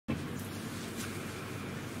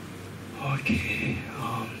Okay,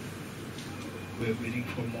 we're waiting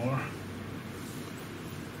for more.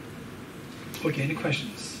 Okay, any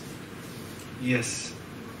questions? Yes.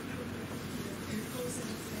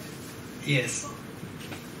 Yes.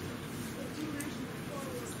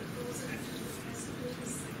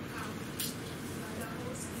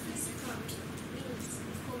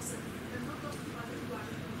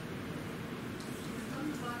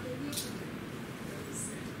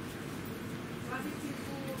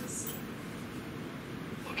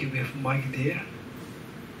 Okay, we have mic there.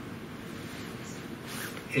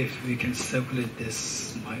 If we can circulate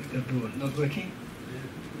this mic, that will not working.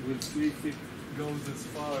 Yeah, we'll see if it goes as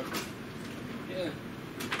far. Yeah.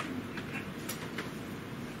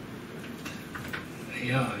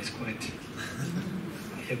 Yeah, it's quite.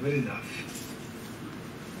 Yeah, good enough.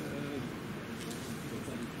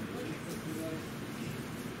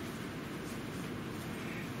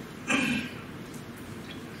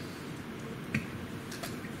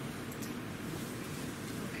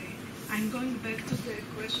 I'm going back to the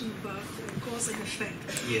question about cause and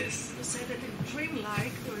effect. Yes. You said that in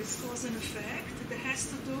dreamlike there is cause and effect that has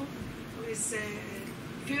to do with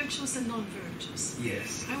virtues and non-virtues.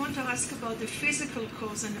 Yes. I want to ask about the physical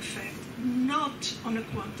cause and effect, not on a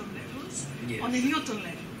quantum levels, yes. on a Newton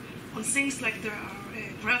level, on things like there are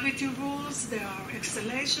gravity rules, there are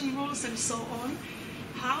acceleration rules, and so on.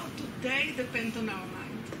 How do they depend on our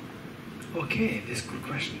mind? Okay, this is a good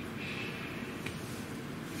question.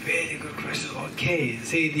 Very good question. Okay,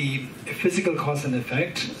 say the physical cause and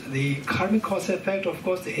effect. The karmic cause and effect, of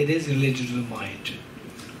course, it is related to the mind.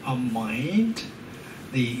 Our mind,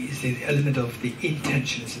 the element of the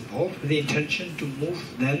intention is involved. With the intention to move,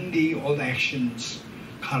 then all the actions,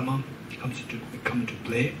 karma, come into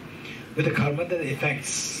play. With the karma, then the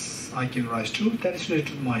effects I can rise to, that is related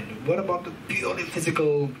to the mind. What about the purely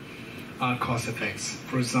physical cause effects?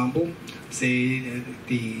 For example, say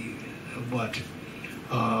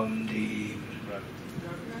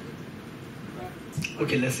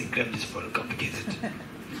okay, let's say gravity is very complicated.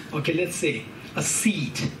 Okay, let's say a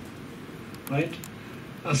seed, right?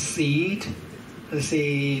 A seed, let's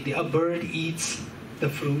say a bird eats the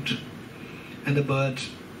fruit, and the bird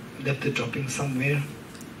left the droppings somewhere,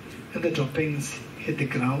 and the droppings hit the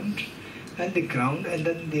ground, and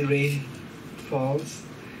then the rain falls,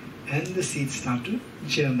 and the seeds start to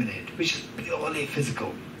germinate, which is purely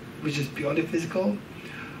physical.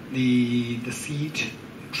 The seed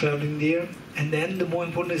traveling there, and then the more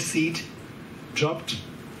important seed dropped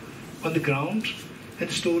on the ground,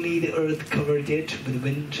 and slowly the earth covered it, with the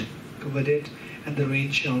wind covered it, and the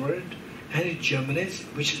rain showered, and it germinates,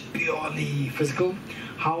 which is purely physical.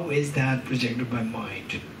 How is that projected by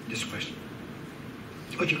mind? This question.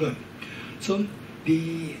 Okay, good. So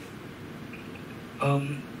the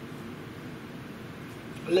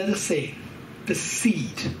let us say the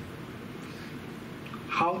seed.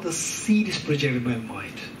 How the seed is projected by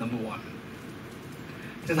mind, number one.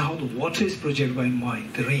 Then how the water is projected by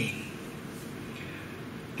mind, the rain.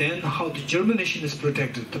 Then how the germination is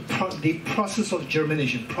protected, the process of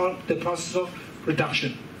germination, the process of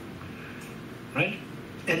production, right?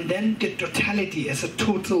 And then the totality as a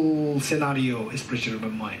total scenario is projected by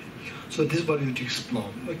mind. So this is what we have to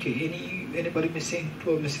explore. Okay, anybody missing?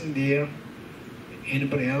 Two are missing there.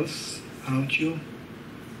 Anybody else around you?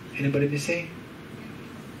 Anybody missing?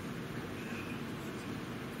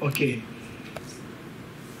 Okay.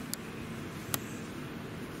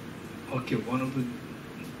 Okay, one of the.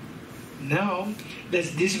 Now,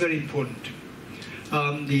 this is very important.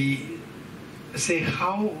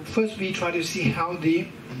 First we try to see how the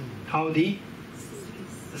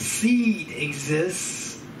seed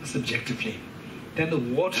exists subjectively. Then the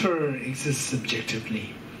water exists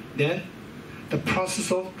subjectively. Then the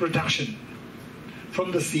process of production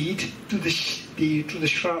from the seed to the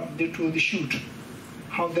shrub to the shoot.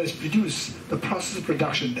 How that is produced, the process of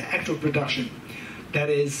production, the act of production, that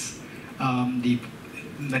is the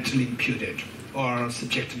mentally imputed or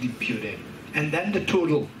subjectively imputed. And then the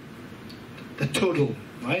total,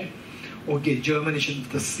 right? Okay, germination of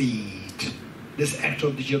the seed. This act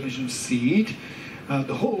of the germination of the seed,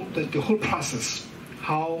 the whole process,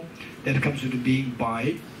 how that comes into being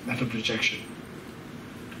by mental projection.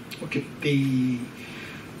 Okay, the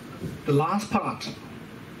last part.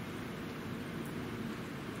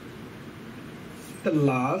 The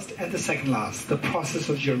last and the second last, the process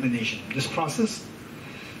of germination. This process,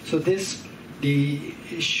 so this, the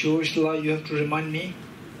Shoshla, you have to remind me,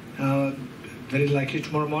 very likely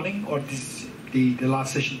tomorrow morning, or this the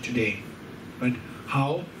last session today, right?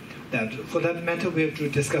 How that, for that matter, we have to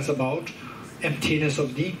discuss about emptiness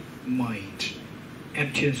of the mind,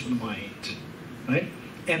 right?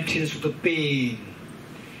 emptiness of the pain,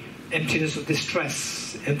 emptiness of the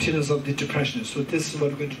stress, emptiness of the depression. So this is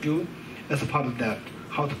what we're going to do as a part of that,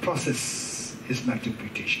 how the process is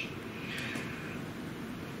multiplication.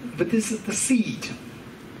 But this is the seed.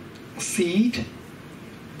 Seed,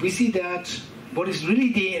 we see that what is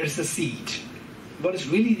really there is the seed. What is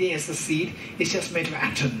really there is the seed. It's just made of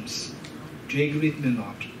atoms. Do you agree with me or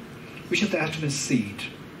not? Which of the atoms is seed?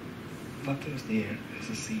 Nothing is there as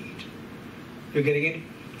a seed. You're getting it?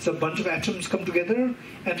 So a bunch of atoms come together,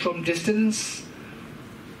 and from distance,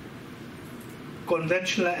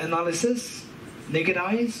 conventional analysis, naked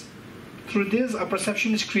eyes, through this a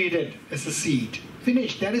perception is created as a seed.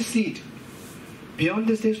 Finished, that is seed. Beyond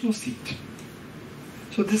this, there is no seed.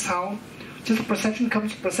 So this is how, just perception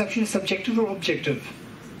comes, perception is subjective or objective?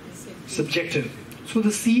 Subjective. So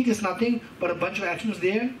the seed is nothing but a bunch of atoms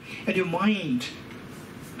there, and your mind,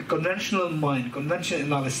 the conventional mind, conventional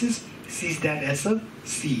analysis, sees that as a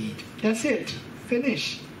seed. That's it.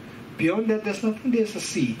 Finish. Beyond that, there's nothing, there's a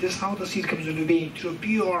seed. This is how the seed comes into being through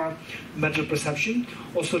pure mental perception,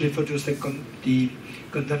 also referred to as the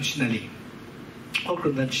conventionally, or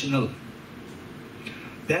conventional.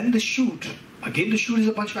 Then the shoot. Again, the shoot is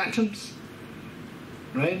a bunch of atoms,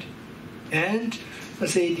 right? And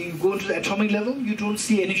let's say you go to the atomic level, you don't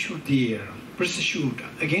see any shoot there. Where's the shoot?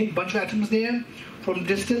 Again, bunch of atoms there. From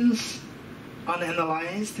distance,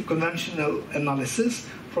 unanalyzed, the conventional analysis,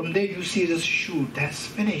 from there you see this shoot. That's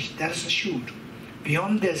finished. That is a shoot.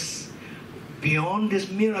 Beyond this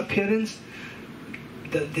mere appearance,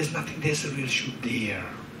 there's nothing. There's a real shoot there.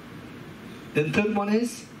 Then third one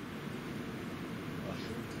is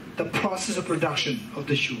the process of production of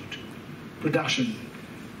the shoot. Production.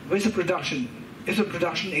 Where's the production? If the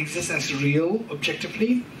production exists as real,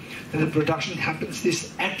 objectively, then the production happens,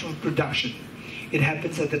 this act of production. It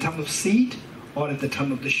happens at the time of seed or at the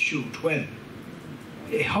time of the shoot. When?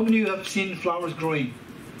 How many of you have seen flowers growing?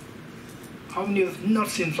 How many have not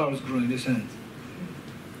seen flowers growing? This hand.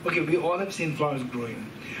 Okay, we all have seen flowers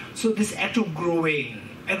growing. So this act of growing,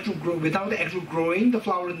 without the act of growing, the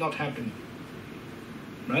flower will not happen.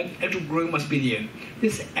 Right? Act of growing must be there.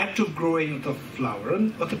 This act of growing of the flower,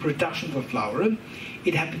 or the production of the flower,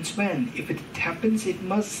 it happens when? If it happens, it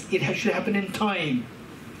should happen in time.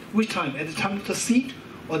 Which time? At the time of the seed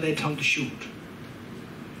or the time of the shoot?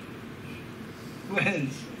 When?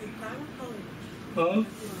 Huh?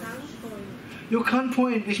 You can't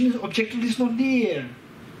point, which means objectively it's not there.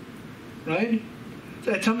 Right?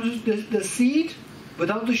 So at the time of the seed,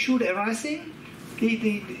 without the shoot arising,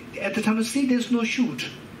 at the time of seed there's no shoot.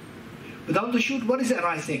 Without the shoot, what is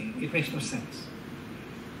arising? It makes no sense.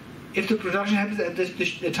 If the production happens at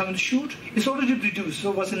the time of the shoot, it's already produced,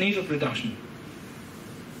 so what's the need of production?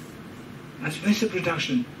 That's the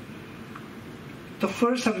production. The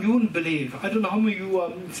first time you wouldn't believe. I don't know how many of you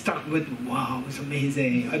are stuck with, wow, it's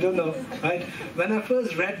amazing. I don't know. Right? When I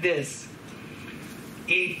first read this,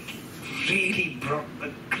 it really brought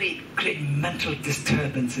a great mental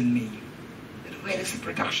disturbance in me. Where is the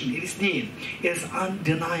production? It is there. It is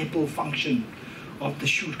undeniable function of the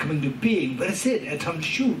shoot coming to being. Where is it? At time to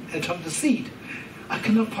shoot, at time to seed. I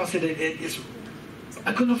cannot posit it.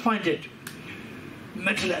 I could not find it.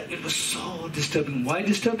 Mentally, it was so disturbing. Why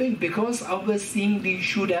disturbing? Because I was seeing the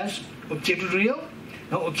shoot as objective real.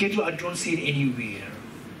 Now objective, I don't see it anywhere.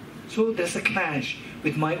 So there's a clash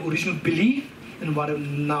with my original belief and what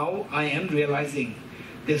now I am realizing.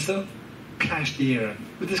 There's a clash there.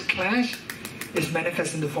 With this clash, it's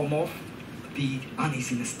manifest in the form of the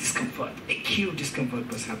uneasiness, discomfort, acute discomfort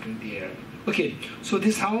was happening there. Okay, so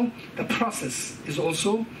this is how the process is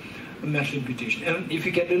also a mental imputation. And if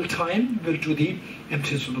you get a little time, we'll do the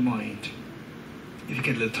emptiness of the mind. If you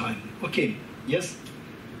get a little time. Okay, yes?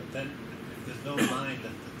 But then, if there's no mind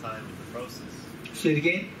at the time of the process. Say it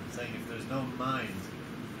again? I'm saying if there's no mind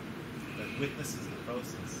that witnesses the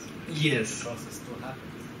process, yes, the process still happens.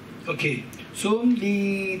 Okay, so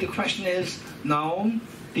the question is now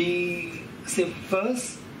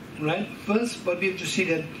first, right? First, what we have to see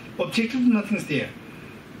that objectively nothing's there.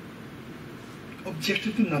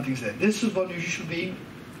 Objectively nothing's there. This is what you should be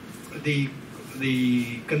the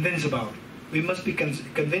convinced about. We must be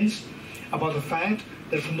convinced about the fact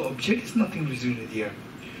that from the object is nothing really there.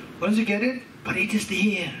 Once you get it, but it is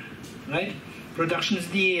there, right? Production is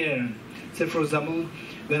there. Say for example,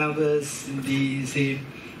 when I was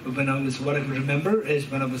what I could remember is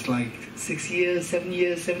when I was like 8 years,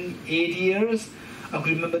 I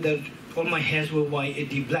could remember that all my hairs were white,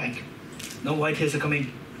 deep black. Now white hairs are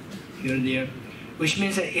coming here and there, which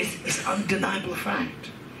means that it's undeniable fact.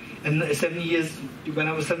 And 7 years, when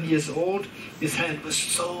I was 7 years old, this hand was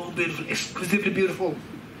so beautiful, exquisitely beautiful.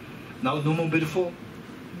 Now no more beautiful.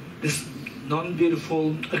 this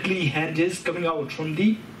non-beautiful, ugly hand is coming out from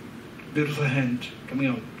the beautiful hand coming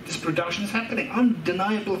out. This production is happening,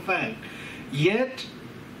 undeniable fact. Yet,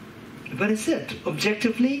 what is it?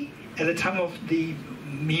 Objectively, at the time of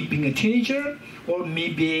me being a teenager or me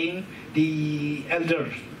being the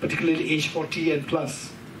elder, particularly age 40 and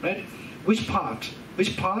plus, right? Which part this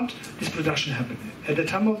production happened? At the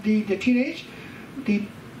time of the teenage,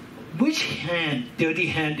 which hand, dirty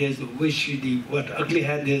hand is, what ugly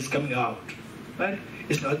hand is coming out, right?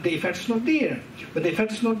 It's not, the effect is not there. When the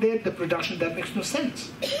effect is not there, the production, that makes no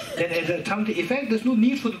sense. Then at the time of the effect, there's no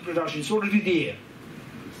need for the production, it's already there,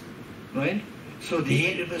 right? So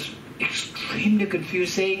there it was extremely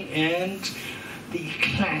confusing, and the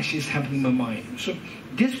clash is happening in my mind. So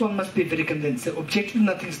this one must be very convinced that objectively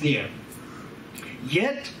nothing's there.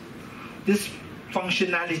 Yet this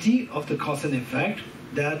functionality of the cause and effect,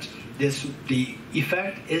 that the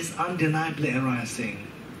effect is undeniably arising.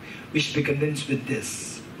 We should be convinced with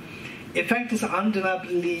this. Effect is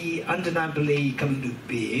undeniably coming to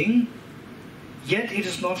being, yet it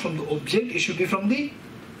is not from the object, it should be from the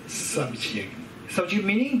subject. Subject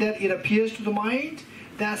meaning that it appears to the mind,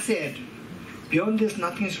 that's it. Beyond this,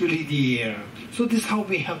 nothing is really there. So this is how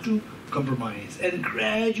we have to compromise. And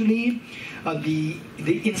gradually, the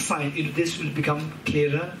insight into this will become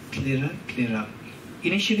clearer, clearer, clearer.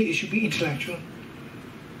 Initially, it should be intellectual.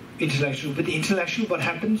 With the intellectual, what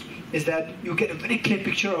happens is that you get a very clear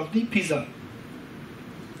picture of the pizza.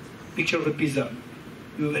 Picture of a pizza.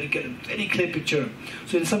 You get a very clear picture.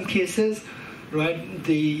 So in some cases, right,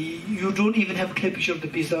 you don't even have a clear picture of the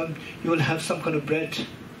pizza. You will have some kind of bread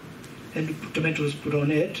and tomatoes put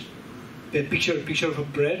on it. A picture of a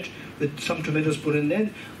bread with some tomatoes put in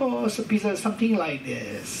it. Oh, so pizza is something like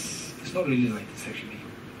this. It's not really like this actually.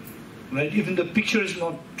 Right? Even the picture is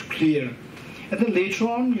not clear. And then later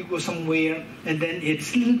on you go somewhere and then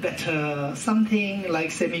it's a little better, something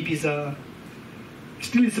like semi-pizza.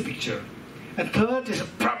 Still is a picture. And third is a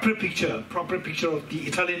proper picture of the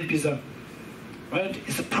Italian pizza. Right?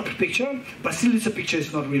 It's a proper picture, but still it's a picture,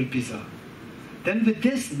 it's not real pizza. Then with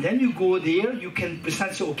this, then you go there, you can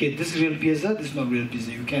precisely say, okay, this is real pizza, this is not real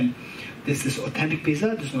pizza. You can, this is authentic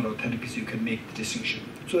pizza, this is not authentic pizza. You can make the distinction.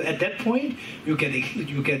 So at that point, you get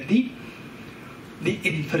the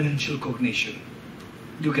inferential cognition.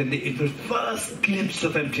 You get the first glimpse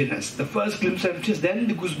of emptiness. The first glimpse of emptiness, then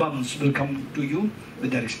the goosebumps will come to you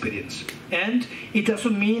with that experience. And it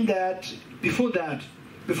doesn't mean that before that,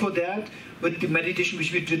 with the meditation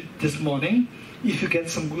which we did this morning, if you get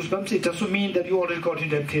some goosebumps, it doesn't mean that you already got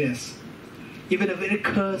into emptiness. Even a very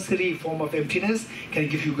cursory form of emptiness can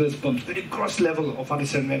give you goosebumps. Very gross level of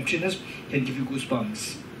understanding emptiness can give you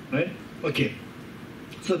goosebumps. Right? Okay.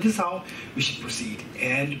 So this is how we should proceed.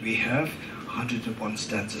 And we have 101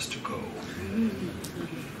 stanzas to go.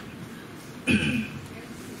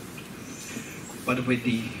 By the way,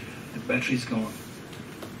 the battery is gone.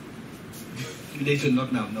 Later,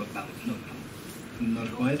 not now. Not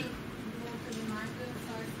quite.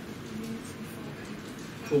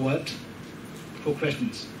 For what? For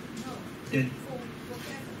questions? Then?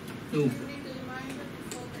 No.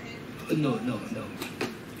 No.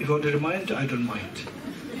 If you want to remind, I don't mind.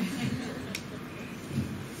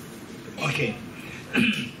 Okay.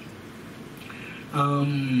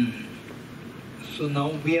 So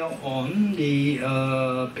now we are on the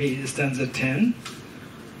page, stanza 10.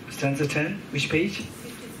 Stanza 10, which page?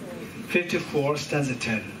 54, stanza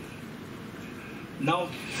 10. Now,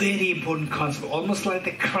 very important concept, almost like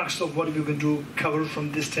the crux of what we're going to cover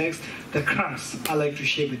from this text. The crux I like to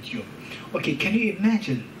share with you. Okay, can you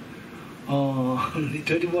imagine the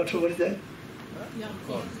dirty water? What is that?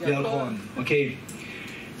 Yalkon. Okay,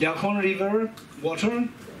 Yalkon River water.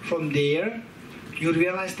 From there, you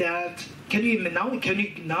realize that. Can you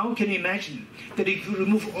imagine that if you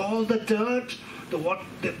remove all the dirt,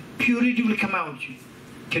 the purity will come out?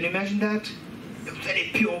 Can you imagine that? The very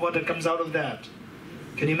pure water comes out of that.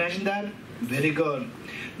 Can you imagine that? Very good.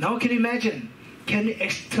 Now can you imagine? Can you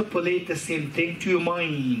extrapolate the same thing to your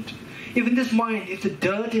mind? If in this mind, if the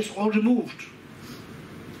dirt is all removed,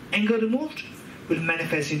 anger removed, will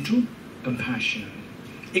manifest into compassion.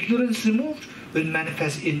 Ignorance removed will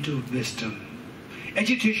manifest into wisdom.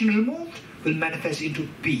 Agitation removed will manifest into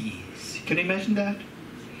peace. Can you imagine that?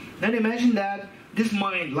 Then imagine that this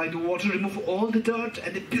mind, like the water, remove all the dirt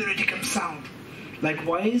and the purity comes out.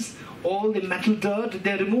 Likewise, all the metal dirt,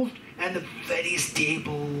 they're removed, and the very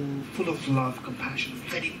stable, full of love, compassion,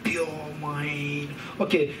 very pure mind.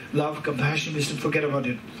 Okay, love, compassion, wisdom, forget about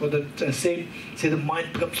it. For the say the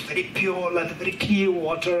mind becomes very pure, like the very clear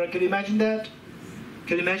water. Can you imagine that?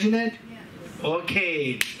 Can you imagine that? Yeah.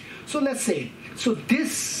 Okay. So let's say, so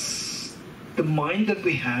this the mind that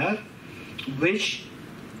we have, which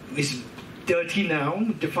is dirty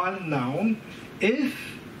noun, defiled noun, if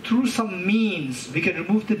through some means we can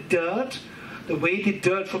remove the dirt, the way the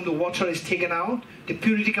dirt from the water is taken out, the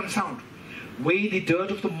purity comes out. Way the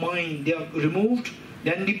dirt of the mind they are removed,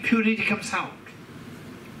 then the purity comes out.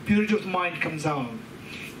 Purity of the mind comes out.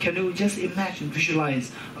 Can you just imagine,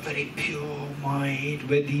 visualize a very pure mind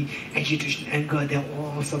where the agitation, anger, they're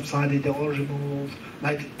all subsided, they're all removed,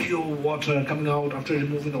 like pure water coming out after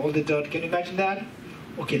removing all the dirt. Can you imagine that?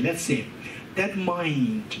 Okay, let's say that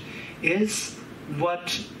mind is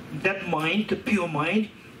what, that mind, the pure mind,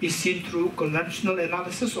 is seen through conventional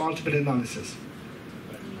analysis or ultimate analysis.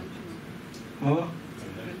 Huh?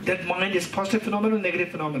 That mind is positive phenomena or negative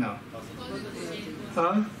phenomena?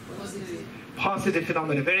 Huh? Positive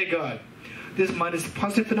phenomena. Very good. This mind is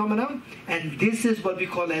positive phenomena, and this is what we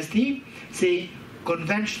call as the, say,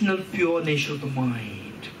 conventional pure nature of the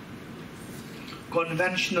mind.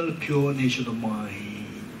 Conventional pure nature of the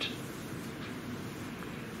mind.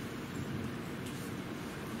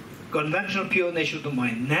 Conventional pure nature of the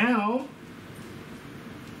mind. Now,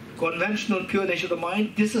 conventional pure nature of the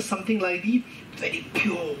mind, this is something like the very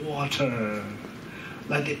pure water,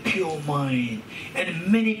 like the pure mind. And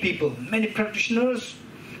many people, many practitioners,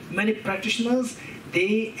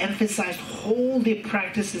 they emphasize whole their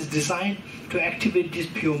practice is designed to activate this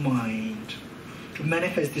pure mind, to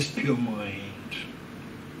manifest this pure mind.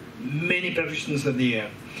 Many practitioners are there.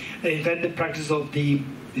 And in fact, the practice of the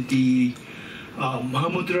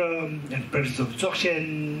Mahamudra and practice of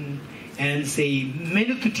Dzogchen, and say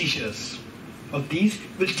many of the teachers of these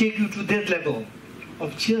will take you to that level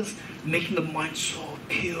of just making the mind so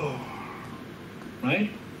pure, right?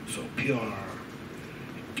 So pure.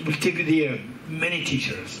 It will take you there, many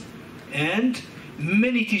teachers. And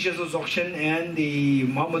many teachers of Dzogchen and the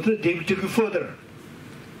Mahamudra, they will take you further,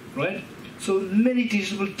 right? So many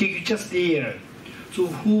teachers will take you just there. So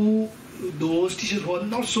those teachers who are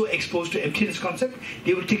not so exposed to emptiness concept,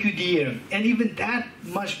 they will take you there. And even that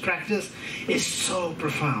much practice is so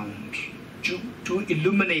profound to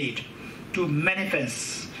illuminate, to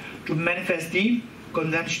manifest the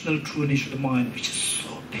conventional true nature of the mind, which is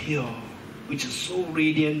so pure, which is so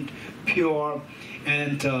radiant, pure.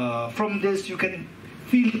 And from this you can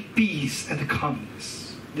feel the peace and the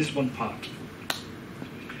calmness. This one part.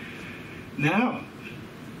 Now,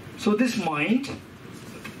 so this mind,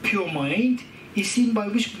 pure mind, is seen by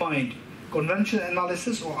which mind? Conventional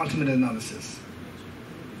analysis or ultimate analysis?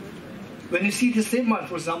 When you see the same mind,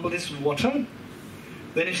 for example, this water,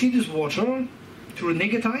 when you see this water through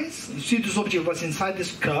naked eyes, you see this object was inside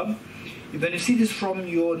this cup. When you see this from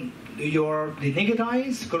the naked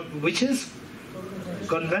eyes, which is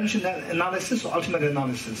conventional analysis or ultimate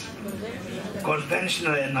analysis?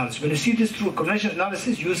 Conventional analysis. When you see this through conventional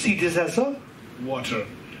analysis, you see this as a water.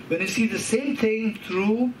 When you see the same thing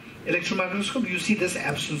through electron microscope, you see this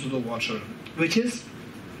absence of the water, which is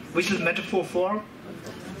metaphor for,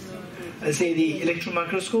 say, the electron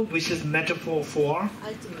microscope, which is metaphor for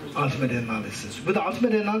ultimate analysis. With the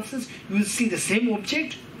ultimate analysis, you will see the same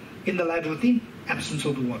object in the light of the absence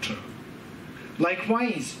of the water.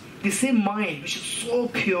 Likewise, the same mind, which is so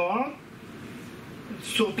pure,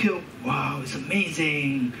 wow, it's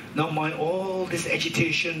amazing. Now all this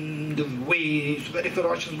agitation, the waves, very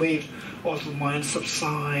ferocious waves of the mind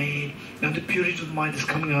subside. Now the purity of the mind is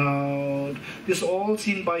coming out. This is all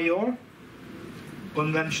seen by your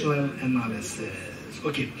conventional analysis.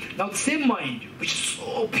 Okay, now the same mind, which is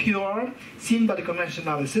so pure, seen by the conventional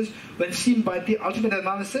analysis, when seen by the ultimate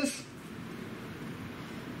analysis,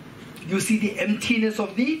 you see the emptiness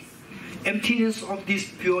of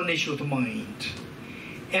this pure nature of the mind.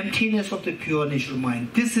 Emptiness of the pure nature of the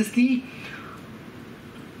mind. This is the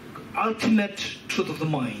ultimate truth of the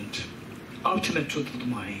mind. Ultimate truth of the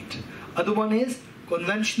mind. Other one is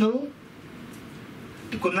conventional,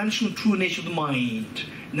 the conventional true nature of the mind.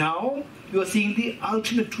 Now you are seeing the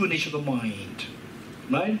ultimate true nature of the mind.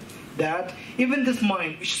 Right? That even this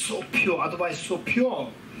mind, which is so pure, otherwise so pure,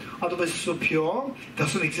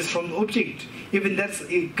 doesn't exist from the object. Even that's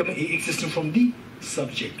existing from the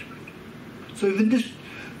subject. So even this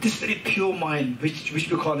very pure mind, which we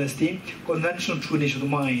call as the conventional true nature of the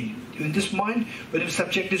mind. In this mind, when we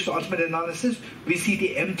subject this to ultimate analysis, we see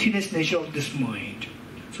the emptiness nature of this mind.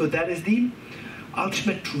 So that is the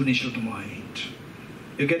ultimate true nature of the mind.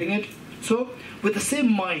 You're getting it? So with the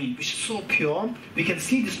same mind, which is so pure, we can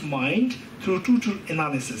see this mind through two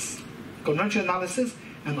analysis. Conventional analysis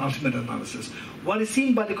and ultimate analysis. What is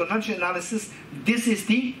seen by the conventional analysis, this is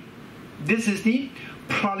the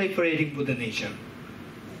proliferating Buddha nature.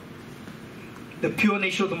 The pure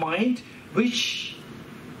nature of the mind, which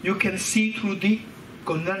you can see through the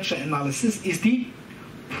conventional analysis is the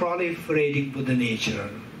proliferating Buddha nature.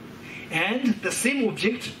 And the same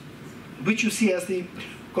object, which you see as the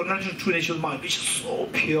conventional true nature of the mind, which is so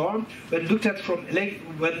pure, when looked at from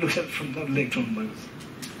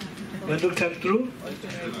through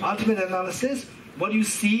ultimate analysis, what you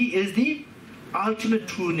see is the ultimate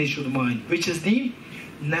true nature of the mind, which is the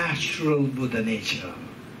natural Buddha nature.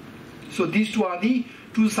 So these two are the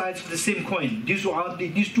two sides of the same coin. These two are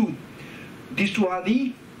the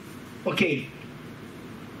okay.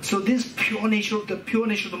 So this pure nature of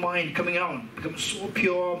the mind coming out becomes so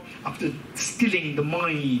pure after stilling the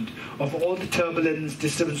mind of all the turbulence,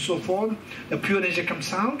 disturbance, and so forth. The pure nature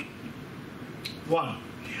comes out. One.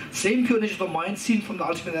 Same pure nature of the mind seen from the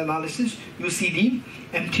ultimate analysis, you see the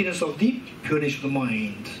emptiness of the pure nature of the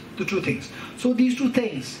mind. The two things. So these two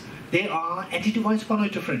things, they are entity-wise one or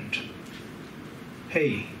different?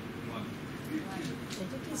 Hey.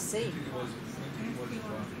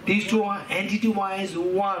 These two are entity-wise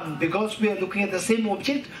one because we are looking at the same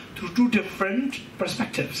object through two different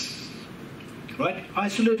perspectives. Right?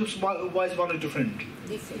 Isolated-wise one or different?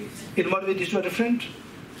 Different. In what way these two are different?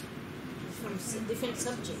 Different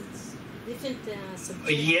subjects. Different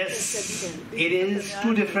subjects. Yes, it is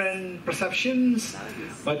two different perceptions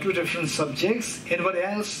by two different subjects. And what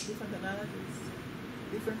else?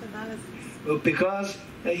 Different analysis. Because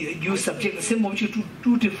you subject the same object to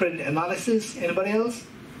two different analysis. Anybody else?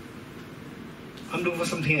 I'm looking for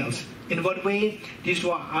something else. In what way these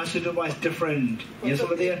two are isolated-wise different? Yes,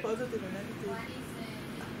 over there? Positive and negative. One is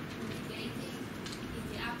negating, is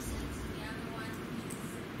the absence, the other one is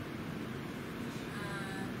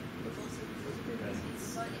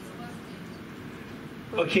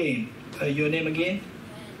positive. Okay, your name again?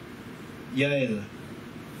 Yael.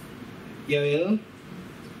 Yael,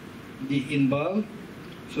 the Inbal.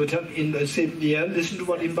 So tell in the same Yael, listen to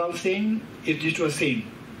what Inbal is saying. If these two are same.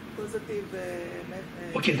 Positive.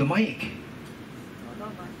 Okay, the mic. No,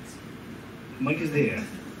 not The mic is there.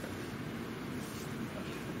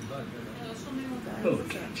 Oh,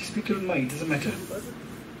 just speak to the mic, doesn't matter.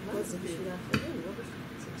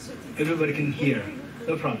 Everybody can hear.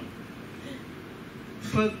 No problem.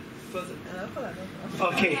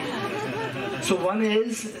 Okay. So one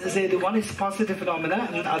is positive phenomena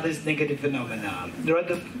and the other is negative phenomena. There are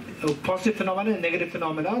the positive phenomena and negative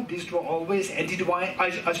phenomena. These two are always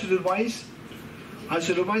entity-wise,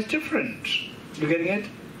 isolated-wise different. You getting it?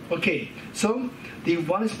 Okay. So the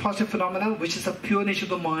one is positive phenomena, which is a pure nature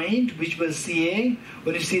of the mind, which we're seeing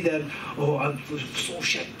when you see that, oh, I'm so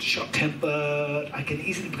short-tempered, I can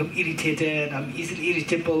easily become irritated, I'm easily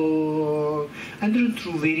irritable. And then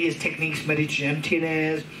through various techniques, meditation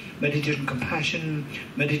emptiness, meditation compassion,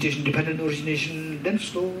 meditation dependent origination, then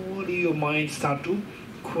slowly your mind start to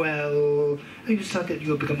quell, and you start that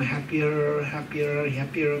you become happier,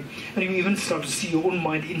 and you even start to see your own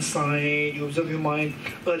mind inside. You observe your mind.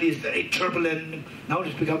 Earlier it's very turbulent, now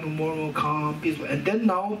it's becoming more and more calm, peaceful, and then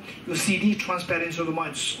now you see the transparency of the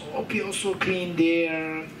mind, so pure, so clean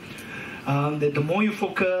there. The more you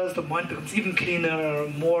focus, the mind becomes even cleaner,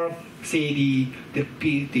 more, say, the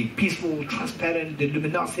peaceful, transparent, the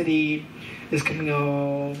luminosity is coming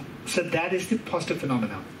out. So that is the positive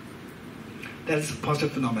phenomena. That is a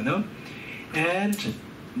positive phenomena. And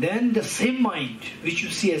then the same mind, which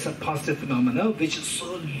you see as a positive phenomena, which is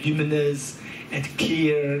so luminous and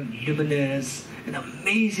clear, luminous and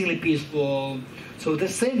amazingly peaceful. So the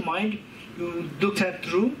same mind you looked at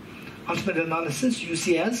through ultimate analysis, you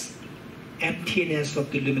see as emptiness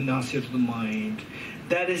of the luminosity of the mind.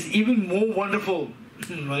 That is even more wonderful,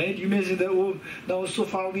 right? You may say that, oh, now so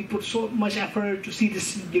far we put so much effort to see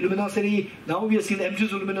this luminosity, now we are seeing the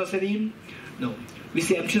emptiness of luminosity. No, we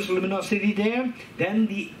see emptiness of luminosity there, then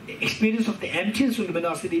the experience of the emptiness of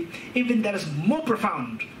luminosity, even that is more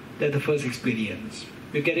profound than the first experience.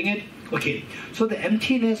 You're getting it? Okay, so the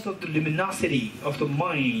emptiness of the luminosity of the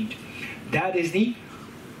mind, that is the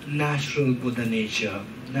natural Buddha nature.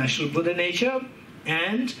 Natural Buddha nature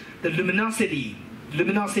and the luminosity,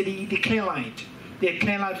 the clear light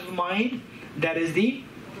of the mind, that is the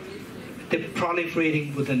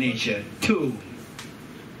proliferating Buddha nature. Two.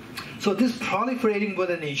 So this proliferating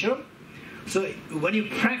Buddha nature, so when you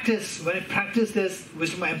practice this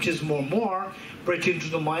wisdom emptiness more and more, bring it into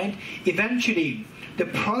the mind, eventually the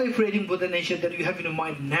proliferating Buddha nature that you have in your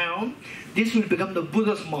mind now, this will become the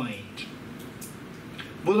Buddha's mind.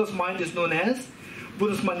 Buddha's mind is known as,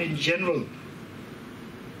 Buddha's mind in general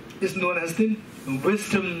is known as the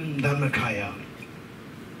wisdom Dharmakaya.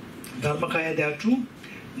 Dharmakaya, there are two,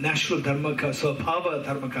 natural Dharmakaya, so Bhava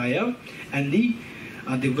Dharmakaya, and the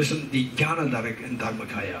wisdom, the Jnana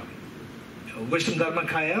Dharmakaya. wisdom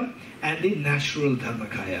Dharmakaya and the natural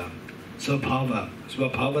Dharmakaya. Swabhava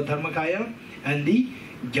Dharmakaya and the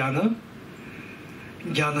Jnana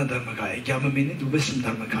Dharmakaya. Jnana meaning the wisdom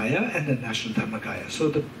Dharmakaya and the natural Dharmakaya. So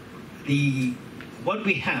the what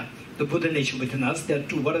we have, the Buddha nature within us, there are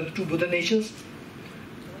two. What are the two Buddha natures?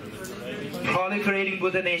 Proliferating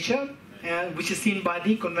Buddha nature, which is seen by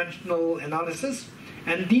the conventional analysis,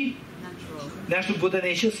 and the natural Buddha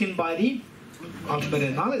nature seen by the ultimate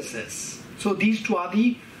analysis. So these two are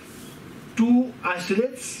the two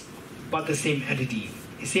isolates, but the same entity.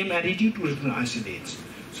 The same entity, two different isolates.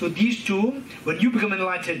 So these two, when you become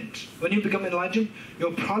enlightened,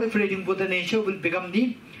 your proliferating Buddha nature will become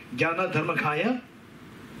the Jnana Dharmakaya,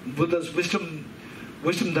 Buddha's wisdom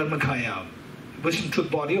Dharmakaya, wisdom truth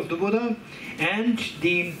body of the Buddha, and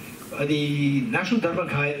the natural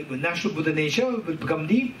Dharmakaya, natural Buddha nature will become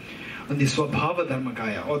the Swabhava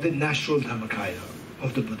Dharmakaya, or the natural Dharmakaya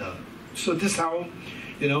of the Buddha. So this is how,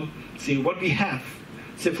 see what we have.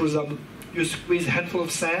 Say for example, you squeeze a handful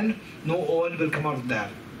of sand, no oil will come out of that.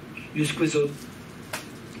 You squeeze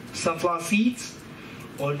sunflower seeds,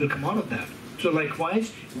 oil will come out of that. So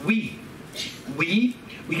likewise, we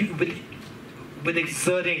with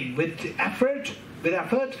exerting, with effort,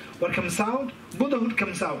 what comes out? Buddhahood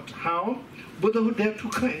comes out. How? Buddhahood, there are two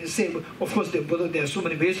kinds. Say, of course, there are so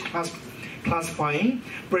many ways of classifying.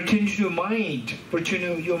 Pertaining to your mind,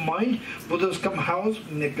 Buddhahood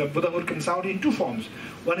comes out in two forms.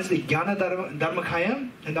 One is the Jnana Dharmakaya,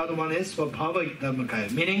 and the other one is Swabhava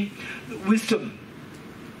Dharmakaya, meaning the wisdom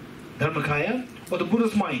Dharmakaya, or the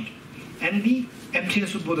Buddha's mind, and the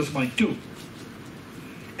emptiness of Buddha's mind too.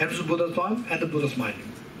 Emptiness of Buddha's mind and the Buddha's mind.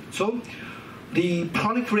 So, the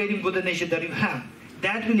proliferating Buddha nature that you have,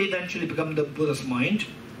 that will eventually become the Buddha's mind,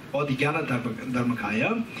 or the Jnana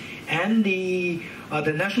Dharmakaya, and the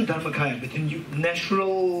natural Dharmakaya within you,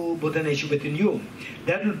 natural Buddha nature within you,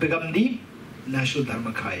 that will become the natural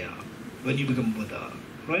Dharmakaya when you become Buddha,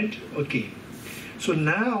 right? Okay. So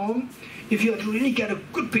now, if you have to really get a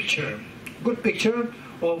good picture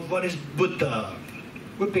of what is Buddha,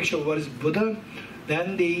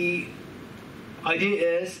 then the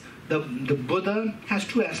idea is the Buddha has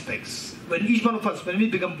two aspects. When each one of us, when we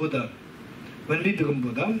become Buddha,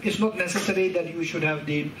 it's not necessary that you should have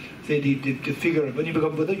the figure. When you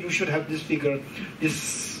become Buddha, you should have this figure,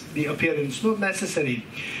 the appearance. Not necessary.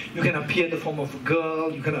 You can appear in the form of a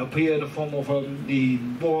girl, you can appear in the form of the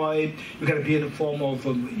boy, you can appear in the form of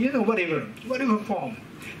whatever form.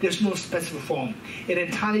 There's no specific form. It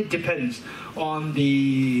entirely depends on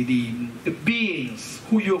the beings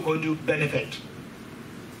who you're going to benefit.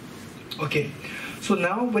 Okay. So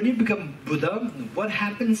now when you become Buddha, what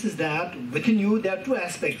happens is that within you there are two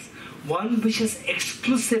aspects. One which is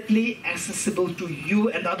exclusively accessible to you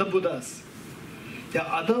and other Buddhas. The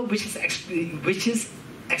other which is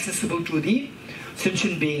accessible to the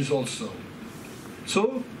sentient beings also.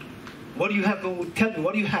 So what do you have? Tell me,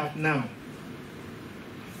 what do you have now?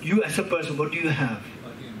 You as a person, what do you have?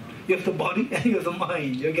 You have the body and you have the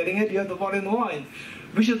mind. You're getting it? You have the body and the mind.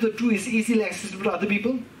 Which of the two is easily accessible to other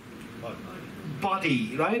people?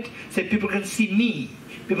 Body, right? Say people can see me.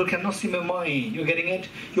 People cannot see my mind. You're getting it?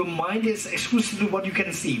 Your mind is exclusively what you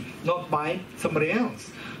can see, not by somebody else.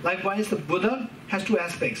 Likewise, the Buddha has two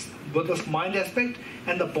aspects. Buddha's mind aspect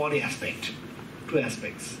and the body aspect. Two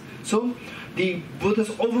aspects. So the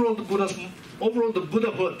Buddhahood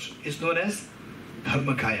is known as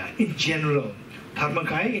Dharmakaya in general.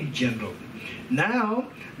 Now,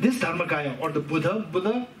 this Dharmakaya or the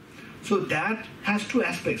Buddha, so that has two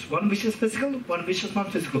aspects. One which is physical, one which is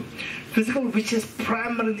not physical. Physical, which is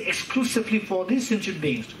primarily exclusively for the sentient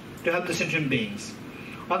beings, to help the sentient beings.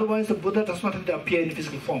 Otherwise, the Buddha does not have to appear in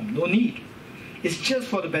physical form. No need. It's just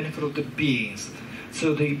for the benefit of the beings.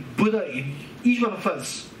 So the Buddha in each one of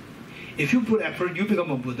us, if you put effort, you become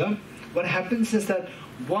a Buddha. What happens is that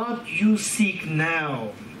what you seek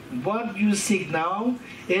now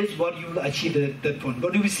is what you will achieve at that point.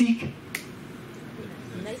 What do we seek?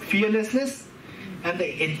 Fearlessness and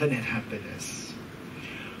the infinite happiness.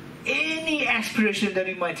 Any aspiration that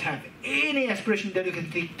you might have, any aspiration that you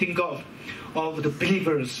can think of the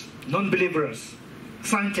believers, non-believers,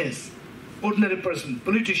 scientists, ordinary person,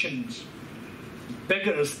 politicians,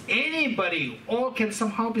 beggars, anybody, all can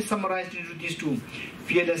somehow be summarized into these two: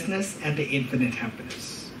 fearlessness and the infinite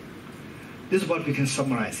happiness. This is what we can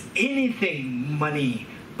summarize. Anything, money,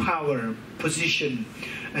 power, position,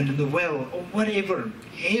 and the wealth, or whatever,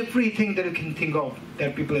 everything that you can think of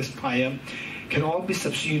that people aspire can all be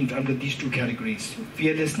subsumed under these two categories: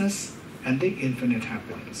 fearlessness and the infinite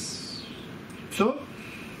happiness. So,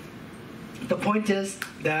 the point is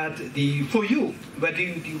that for you,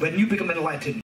 when you become enlightened,